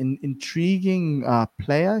is an intriguing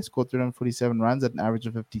player. He scored 347 runs at an average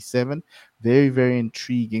of 57. Very, very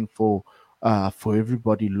intriguing for for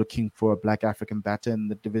everybody looking for a Black African batter in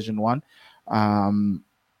the Division One. Um,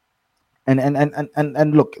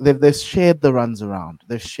 and look, they've shared the runs around.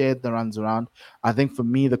 They've shared the runs around. I think for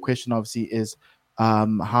me, the question obviously is,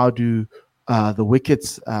 how do the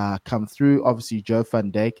wickets come through? Obviously, Joe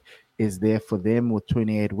van Dijk is there for them with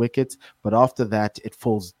 28 wickets, but after that, it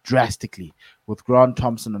falls drastically with Grant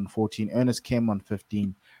Thompson on 14, Ernest Kemp on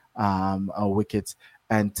 15 wickets,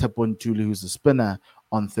 and Tepon Tulu, who's a spinner,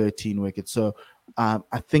 on 13 wickets. So I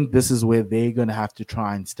think this is where they're going to have to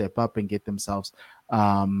try and step up and get themselves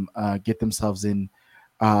in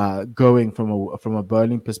going from a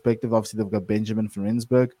bowling perspective. Obviously, they've got Benjamin van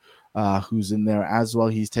Rensburg, who's in there as well.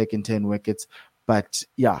 He's taken 10 wickets, but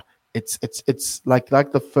yeah, it's like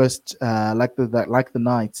the first like the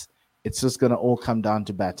Knights. It's just gonna all come down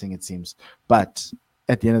to batting, it seems. But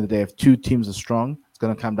at the end of the day, if two teams are strong, it's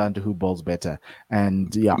gonna come down to who bowls better.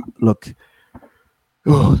 And yeah, look,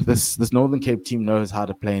 this Northern Cape team knows how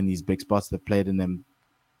to play in these big spots. They've played in them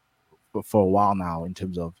for a while now in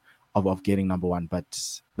terms of getting number one. But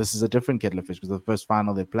this is a different kettle of fish because the first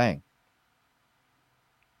final they're playing.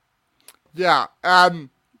 Yeah.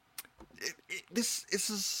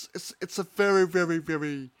 It's a very, very,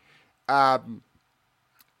 very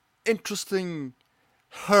interesting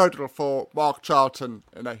hurdle for Mark Charlton.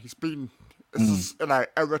 He's been this is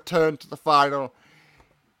a return to the final.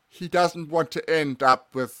 He doesn't want to end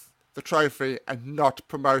up with the trophy and not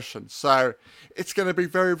promotion. So it's going to be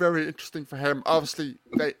very, very interesting for him. Obviously,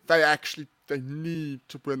 they need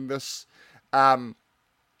to win this for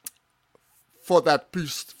that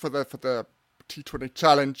boost for the T20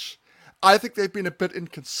 challenge. I think they've been a bit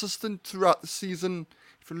inconsistent throughout the season.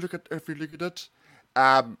 If you look at it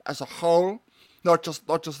as a whole, not just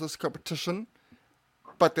this competition,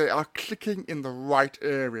 but they are clicking in the right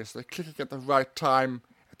areas. They're clicking at the right time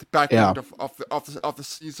at the back end of the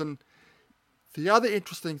season. The other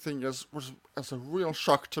interesting thing was a real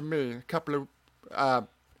shock to me a couple of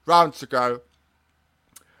rounds ago,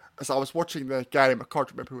 as I was watching their game. I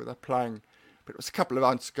can't remember who they're playing, but it was a couple of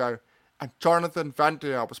rounds ago, and Jonathan Van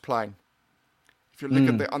Der was playing. If you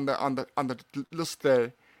look at on the list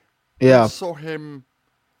there, I saw him.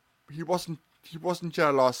 He wasn't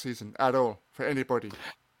there last season at all for anybody.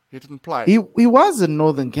 He didn't play. He was in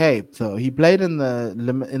Northern Cape though. He played in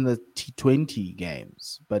the T20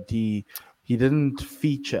 games, but he didn't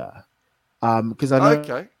feature. Because I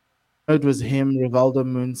know it was him, Rivaldo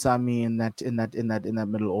Munsami in that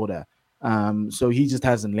middle order. So he just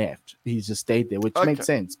hasn't left. He's just stayed there, which makes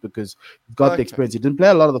sense because he's got the experience. He didn't play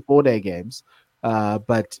a lot of the 4-day games,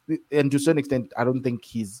 but and to a certain extent, I don't think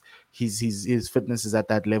his fitness is at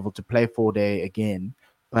that level to play 4-day again.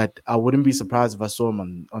 But I wouldn't be surprised if I saw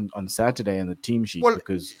him on Saturday in the team sheet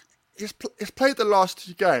because he's played the last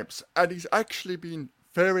 2 games and he's actually been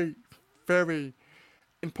very, very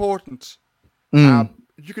important.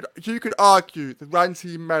 You could argue the runs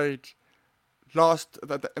he made in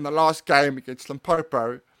the last game against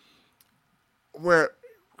Limpopo were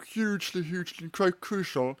hugely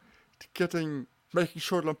crucial to making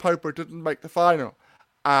sure Limpopo didn't make the final.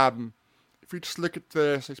 If you just look at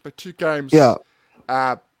this, he's played 2 games. Yeah.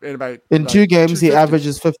 In 2 games, he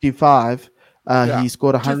averages 55. Yeah. He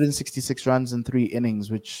scored 166 runs in 3 innings,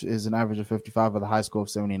 which is an average of 55 with a high score of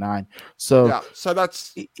 79. So yeah, so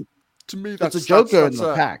that's to me that's a joker in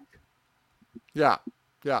the pack. Yeah.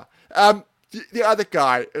 The other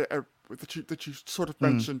guy that you sort of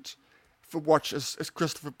mentioned for watch is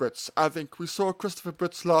Christopher Brits. I think we saw Christopher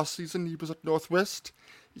Brits last season. He was at Northwest.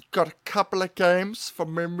 He got a couple of games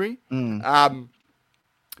from memory.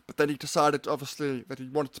 But then he decided, obviously, that he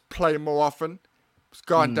wanted to play more often. He's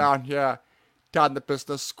gone down the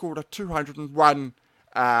business, scored a 201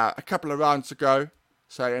 a couple of rounds ago.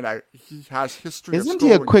 So, he has history of scoring. Isn't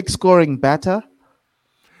he a quick scoring batter?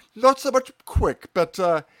 Not so much quick, but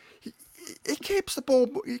he keeps the ball,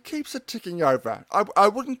 he keeps it ticking over. I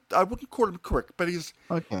wouldn't call him quick, but he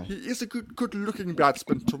is a good looking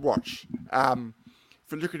batsman to watch.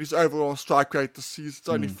 If you look at his overall strike rate this season, it's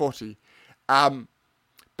only 40.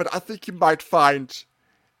 But I think you might find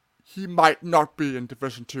he might not be in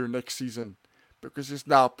Division 2 next season because he's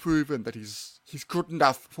now proven that he's good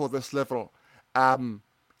enough for this level. It'll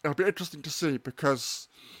be interesting to see because,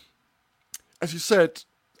 as you said,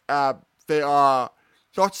 there are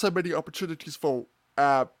not so many opportunities for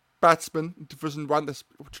batsmen in Division 1. There's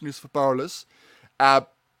opportunities for bowlers. So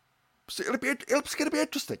it's going to be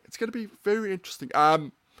interesting. It's going to be very interesting. I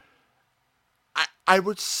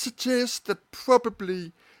would suggest that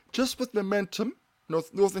probably just with momentum,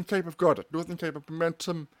 Northern Cape have got it. Northern Cape have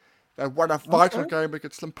momentum. They won a vital game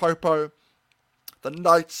against Limpopo. The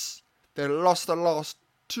Knights, they lost the last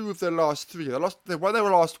two of their last three. They won their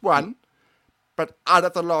last one, but out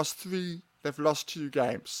of the last three, they've lost two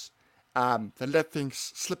games. They let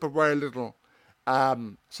things slip away a little.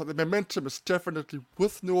 So the momentum is definitely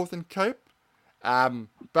with Northern Cape,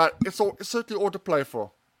 but it's certainly all to play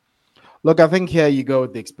for. Look, I think here you go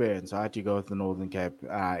with the experience, right? You go with the Northern Cape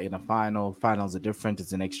in a final. Finals are different.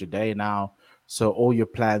 It's an extra day now. So all your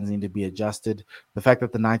plans need to be adjusted. The fact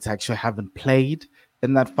that the Knights actually haven't played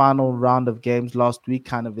in that final round of games last week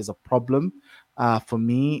kind of is a problem for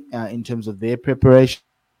me in terms of their preparation.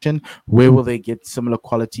 Where will they get similar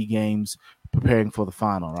quality games preparing for the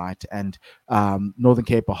final, right? And Northern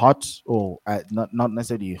Cape are hot, or not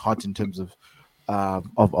necessarily hot in terms of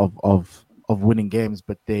of winning games,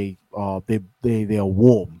 but they are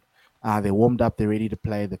warm. They're warmed up. They're ready to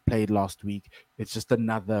play. They played last week. It's just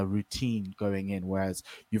another routine going in. Whereas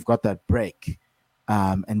you've got that break,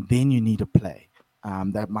 and then you need to play.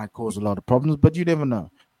 That might cause a lot of problems, but you never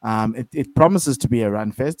know. It promises to be a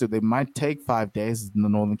run fest. They might take 5 days in the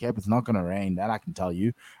Northern Cape. It's not going to rain, that I can tell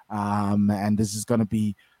you. And this is going to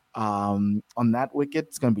be on that wicket.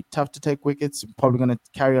 It's going to be tough to take wickets. You're probably going to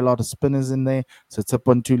carry a lot of spinners in there. So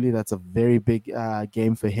Tuli, that's a very big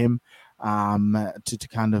game for him to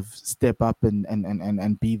kind of step up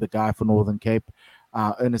and be the guy for Northern Cape.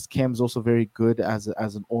 Ernest Kem's also very good as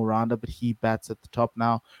an all-rounder, but he bats at the top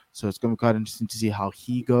now. So it's going to be quite interesting to see how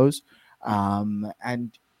he goes.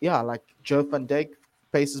 And yeah, like Joe van Dijk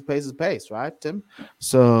pace, right, Tim?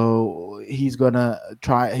 So he's going to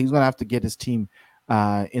have to get his team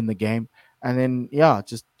in the game. And then, yeah,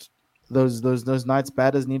 just those Knights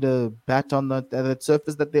batters need to bat on that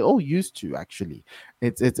surface that they're all used to. Actually,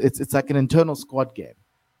 it's like an internal squad game.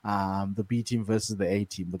 The B team versus the A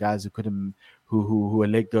team, the guys who were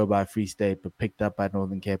let go by Free State but picked up by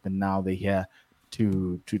Northern Cape, and now they're here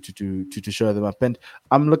to show them up. And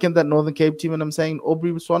I'm looking at that Northern Cape team and I'm saying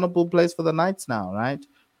Aubrey Swanepoel plays for the Knights now, right?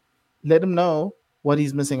 Let him know what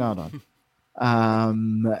he's missing out on.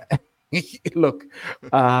 Look,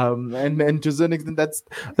 and to a certain extent,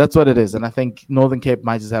 that's what it is. And I think Northern Cape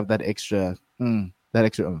might just have that extra,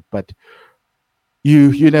 but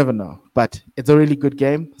you never know. But it's a really good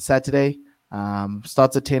game. Saturday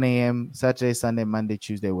starts at 10 a.m. Saturday, Sunday, Monday,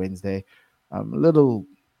 Tuesday, Wednesday. I'm a little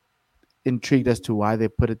intrigued as to why they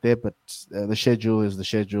put it there, but the schedule is the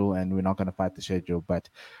schedule, and we're not going to fight the schedule. But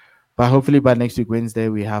hopefully by next week Wednesday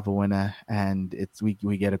we have a winner, and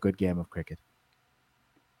we get a good game of cricket.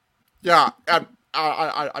 Yeah, and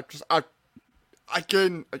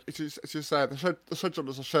again, as you say, the schedule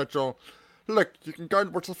is a schedule. Look, you can go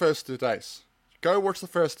and watch the first 2 days. Go watch the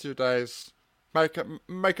first 2 days. Make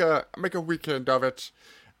a weekend of it.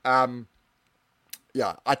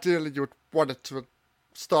 Yeah, ideally you would want it to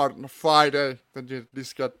start on a Friday, then you at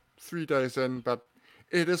least get 3 days in. But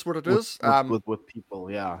it is what it is. With people,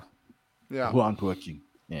 yeah, yeah, who aren't working.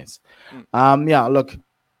 Yes. Yeah. Look.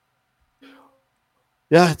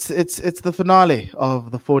 Yeah, it's the finale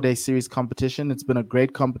of the 4-day series competition. It's been a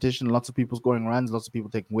great competition. Lots of people scoring runs, lots of people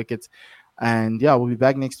taking wickets. And yeah, we'll be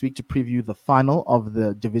back next week to preview the final of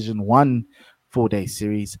the Division 1 4-day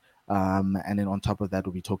series. And then on top of that,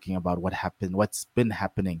 we'll be talking about what's been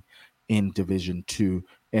happening in Division 2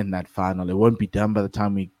 in that final. It won't be done by the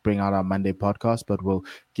time we bring out our Monday podcast, but we'll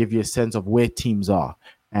give you a sense of where teams are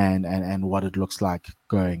and what it looks like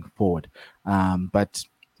going forward. But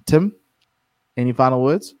Tim, any final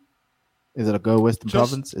words? Is it a go Western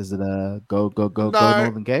Province? Is it a go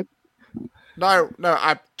Northern Cape? No.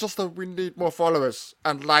 I just that we need more followers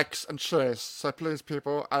and likes and shares. So please,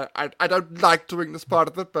 people, I don't like doing this part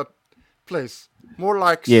of it, but please, more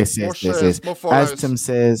likes, more shares, more followers. As Tim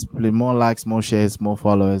says, more likes, more shares, more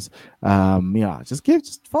followers. Yeah,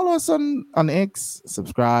 just follow us on X,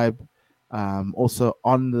 subscribe. Also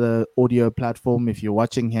on the audio platform, if you're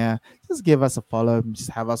watching here, just give us a follow. Just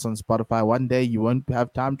have us on Spotify. One day you won't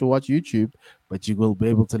have time to watch YouTube, but you will be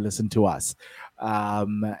able to listen to us.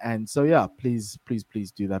 And so yeah, please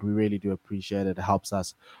do that. We really do appreciate it. It helps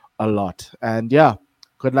us a lot. And yeah,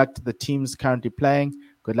 good luck to the teams currently playing.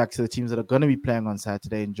 Good luck to the teams that are going to be playing on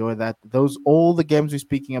Saturday. Enjoy that. All the games we're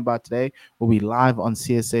speaking about today will be live on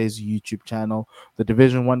CSA's YouTube channel. The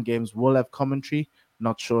Division 1 games will have commentary.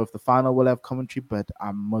 Not sure if the final will have commentary, but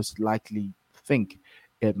I most likely think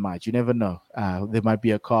it might. You never know. There might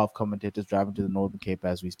be a car of commentators driving to the Northern Cape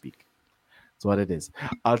as we speak. That's what it is.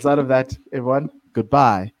 Outside of that, everyone,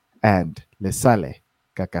 goodbye and le sale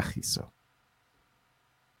cacajizo.